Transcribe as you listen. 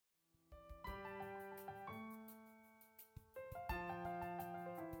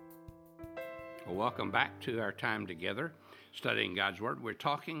Well, welcome back to our time together studying God's Word. We're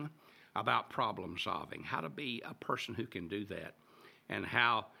talking about problem solving, how to be a person who can do that, and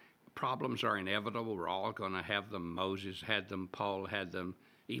how problems are inevitable. We're all going to have them. Moses had them, Paul had them,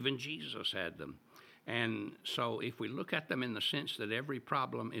 even Jesus had them. And so if we look at them in the sense that every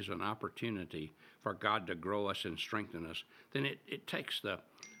problem is an opportunity for God to grow us and strengthen us, then it takes the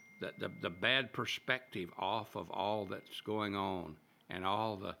bad perspective off of all that's going on and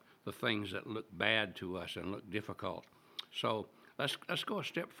all the things that look bad to us and look difficult. So let's go a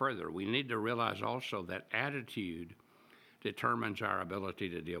step further. We need to realize also that attitude determines our ability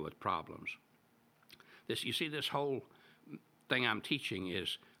to deal with problems. This whole thing I'm teaching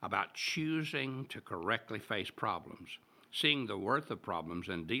is about choosing to correctly face problems, seeing the worth of problems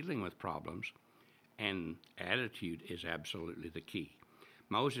and dealing with problems, and attitude is absolutely the key.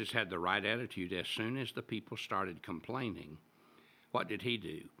 Moses had the right attitude as soon as the people started complaining. What did he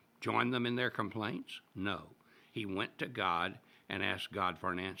do? Join them in their complaints? No. He went to God and asked God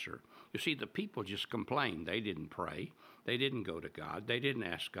for an answer. You see, the people just complained. They didn't pray. They didn't go to God. They didn't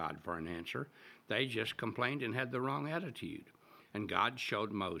ask God for an answer. They just complained and had the wrong attitude. And God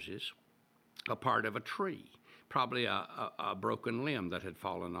showed Moses a part of a tree, probably a broken limb that had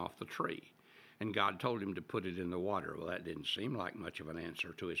fallen off the tree. And God told him to put it in the water. Well, that didn't seem like much of an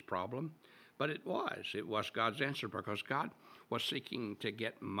answer to his problem, but it was. It was God's answer because God was seeking to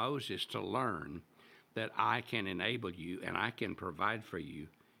get Moses to learn that I can enable you and I can provide for you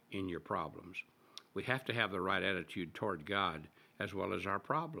in your problems. We have to have the right attitude toward God as well as our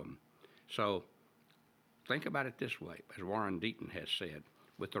problem. So think about it this way, as Warren Deaton has said,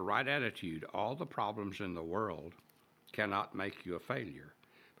 with the right attitude, all the problems in the world cannot make you a failure.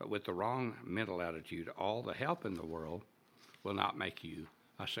 But with the wrong mental attitude, all the help in the world will not make you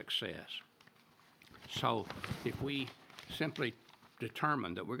a success. So if we simply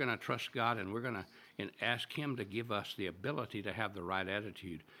determine that we're going to trust God and we're going to ask Him to give us the ability to have the right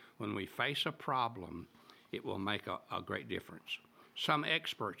attitude, when we face a problem, it will make a great difference. Some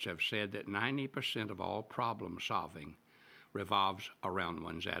experts have said that 90% of all problem solving revolves around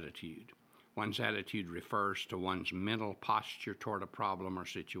one's attitude. One's attitude refers to one's mental posture toward a problem or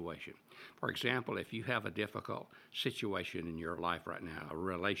situation. For example, if you have a difficult situation in your life right now, a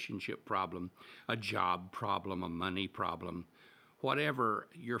relationship problem, a job problem, a money problem, whatever,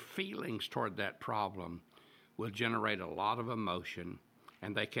 your feelings toward that problem will generate a lot of emotion,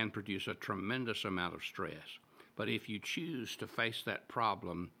 and they can produce a tremendous amount of stress. But if you choose to face that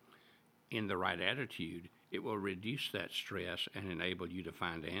problem in the right attitude, it will reduce that stress and enable you to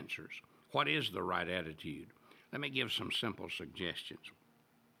find answers. What is the right attitude? Let me give some simple suggestions.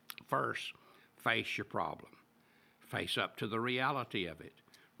 First, face your problem. Face up to the reality of it.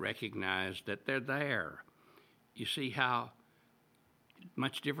 Recognize that they're there. You see how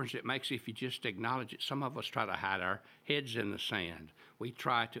much difference it makes if you just acknowledge it. Some of us try to hide our heads in the sand. We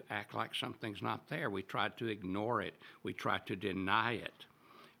try to act like something's not there. We try to ignore it. We try to deny it.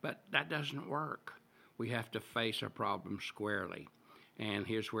 But that doesn't work. We have to face our problem squarely. And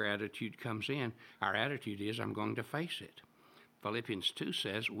here's where attitude comes in. Our attitude is, I'm going to face it. Philippians 2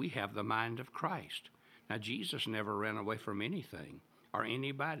 says we have the mind of Christ. Now, Jesus never ran away from anything or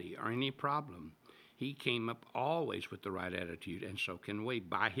anybody or any problem. He came up always with the right attitude, and so can we,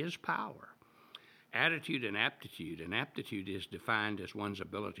 by His power. Attitude and aptitude. And aptitude is defined as one's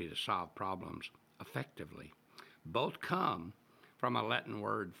ability to solve problems effectively. Both come from a Latin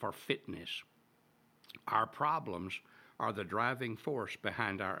word for fitness. Our problems are the driving force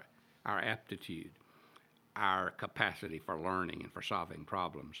behind our aptitude, our capacity for learning and for solving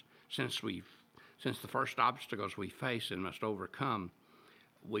problems. Since the first obstacles we face and must overcome,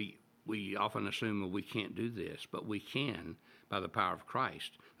 we often assume, well, we can't do this, but we can by the power of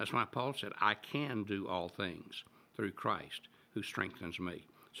Christ. That's why Paul said, I can do all things through Christ who strengthens me.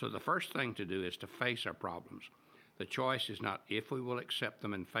 So the first thing to do is to face our problems. The choice is not if we will accept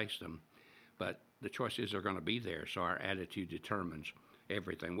them and face them, but the choices are going to be there, so our attitude determines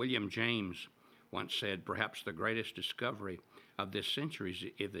everything. William James once said, perhaps the greatest discovery of this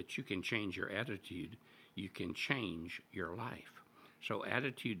century is that you can change your attitude, you can change your life. So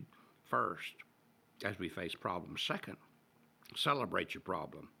attitude first as we face problems. Second, celebrate your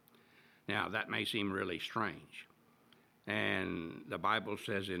problem. Now, that may seem really strange. And the Bible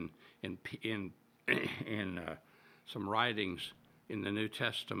says in some writings in the New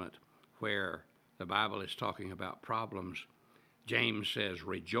Testament where the Bible is talking about problems, James says,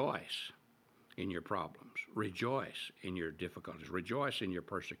 rejoice in your problems. Rejoice in your difficulties. Rejoice in your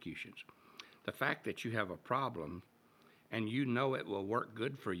persecutions. The fact that you have a problem and you know it will work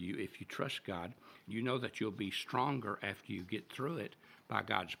good for you if you trust God, you know that you'll be stronger after you get through it by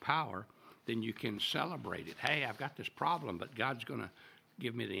God's power, then you can celebrate it. Hey, I've got this problem, but God's going to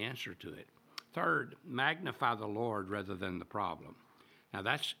give me the answer to it. Third, magnify the Lord rather than the problem. Now,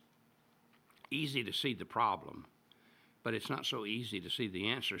 that's easy to see the problem, but it's not so easy to see the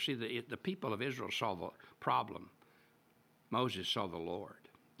answer. See, the people of Israel saw the problem. Moses saw the Lord.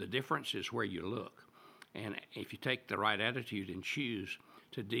 The difference is where you look. And if you take the right attitude and choose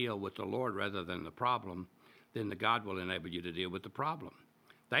to deal with the Lord rather than the problem, then the God will enable you to deal with the problem.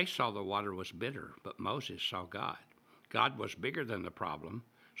 They saw the water was bitter, but Moses saw God. God was bigger than the problem,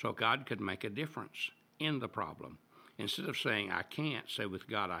 so God could make a difference in the problem. Instead of saying, I can't, say with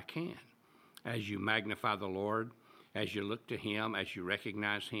God, I can. As you magnify the Lord, as you look to Him, as you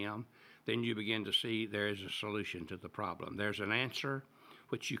recognize Him, then you begin to see there is a solution to the problem. There's an answer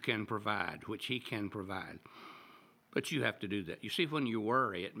which you can provide, which He can provide. But you have to do that. You see, when you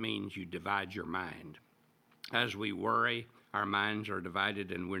worry, it means you divide your mind. As we worry, our minds are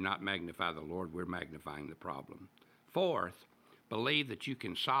divided and we're not magnifying the Lord, we're magnifying the problem. Fourth, believe that you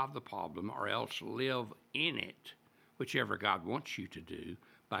can solve the problem or else live in it, whichever God wants you to do,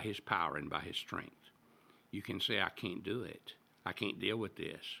 by His power and by His strength. You can say, I can't do it. I can't deal with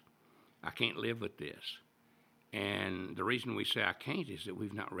this. I can't live with this. And the reason we say I can't is that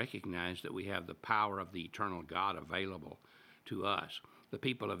we've not recognized that we have the power of the eternal God available to us. The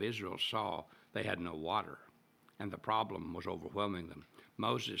people of Israel saw they had no water, and the problem was overwhelming them.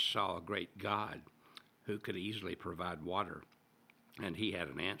 Moses saw a great God who could easily provide water, and he had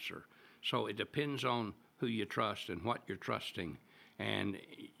an answer. So it depends on who you trust and what you're trusting. And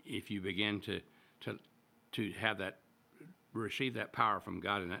if you begin to have that, receive that power from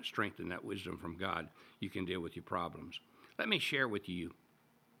God and that strength and that wisdom from God, you can deal with your problems. Let me share with you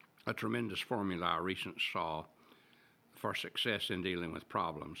a tremendous formula I recently saw for success in dealing with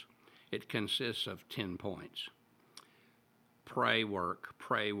problems. It consists of 10 points. Pray, work,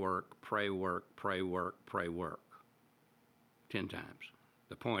 pray, work, pray, work, pray, work, pray, work. 10 times.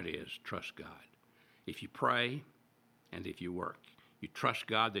 The point is, trust God. If you pray and if you work, you trust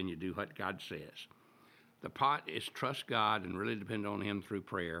God, then you do what God says. The pot is trust God and really depend on Him through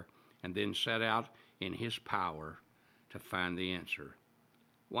prayer, and then set out in His power to find the answer.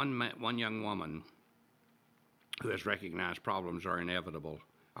 One young woman who has recognized problems are inevitable,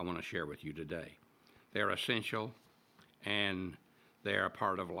 I want to share with you today. They're essential, and they're a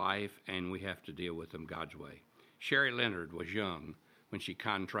part of life, and we have to deal with them God's way. Sherry Leonard was young when she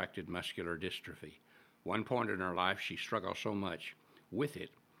contracted muscular dystrophy. One point in her life, she struggled so much with it,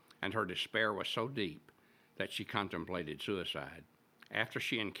 and her despair was so deep that she contemplated suicide. After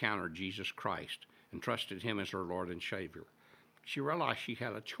she encountered Jesus Christ and trusted Him as her Lord and Savior, she realized she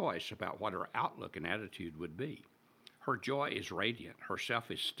had a choice about what her outlook and attitude would be. Her joy is radiant. Her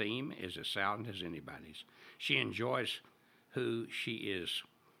self-esteem is as sound as anybody's. She enjoys who she is.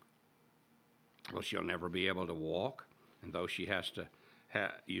 Well, she'll never be able to walk, and though she has to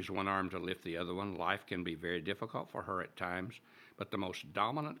use one arm to lift the other one, life can be very difficult for her at times. But the most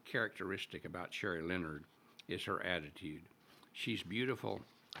dominant characteristic about Sherry Leonard is her attitude. She's beautiful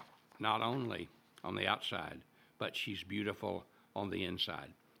not only on the outside, but she's beautiful on the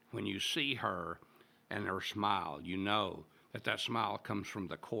inside. When you see her and her smile, you know that that smile comes from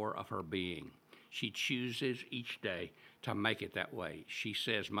the core of her being. She chooses each day to make it that way. She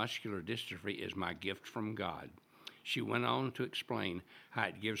says, muscular dystrophy is my gift from God. She went on to explain how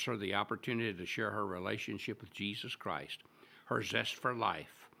it gives her the opportunity to share her relationship with Jesus Christ. Her zest for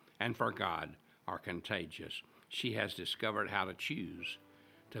life and for God are contagious. She has discovered how to choose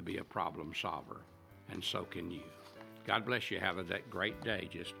to be a problem solver, and so can you. God bless you. Have a great day.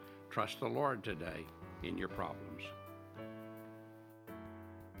 Just trust the Lord today in your problems.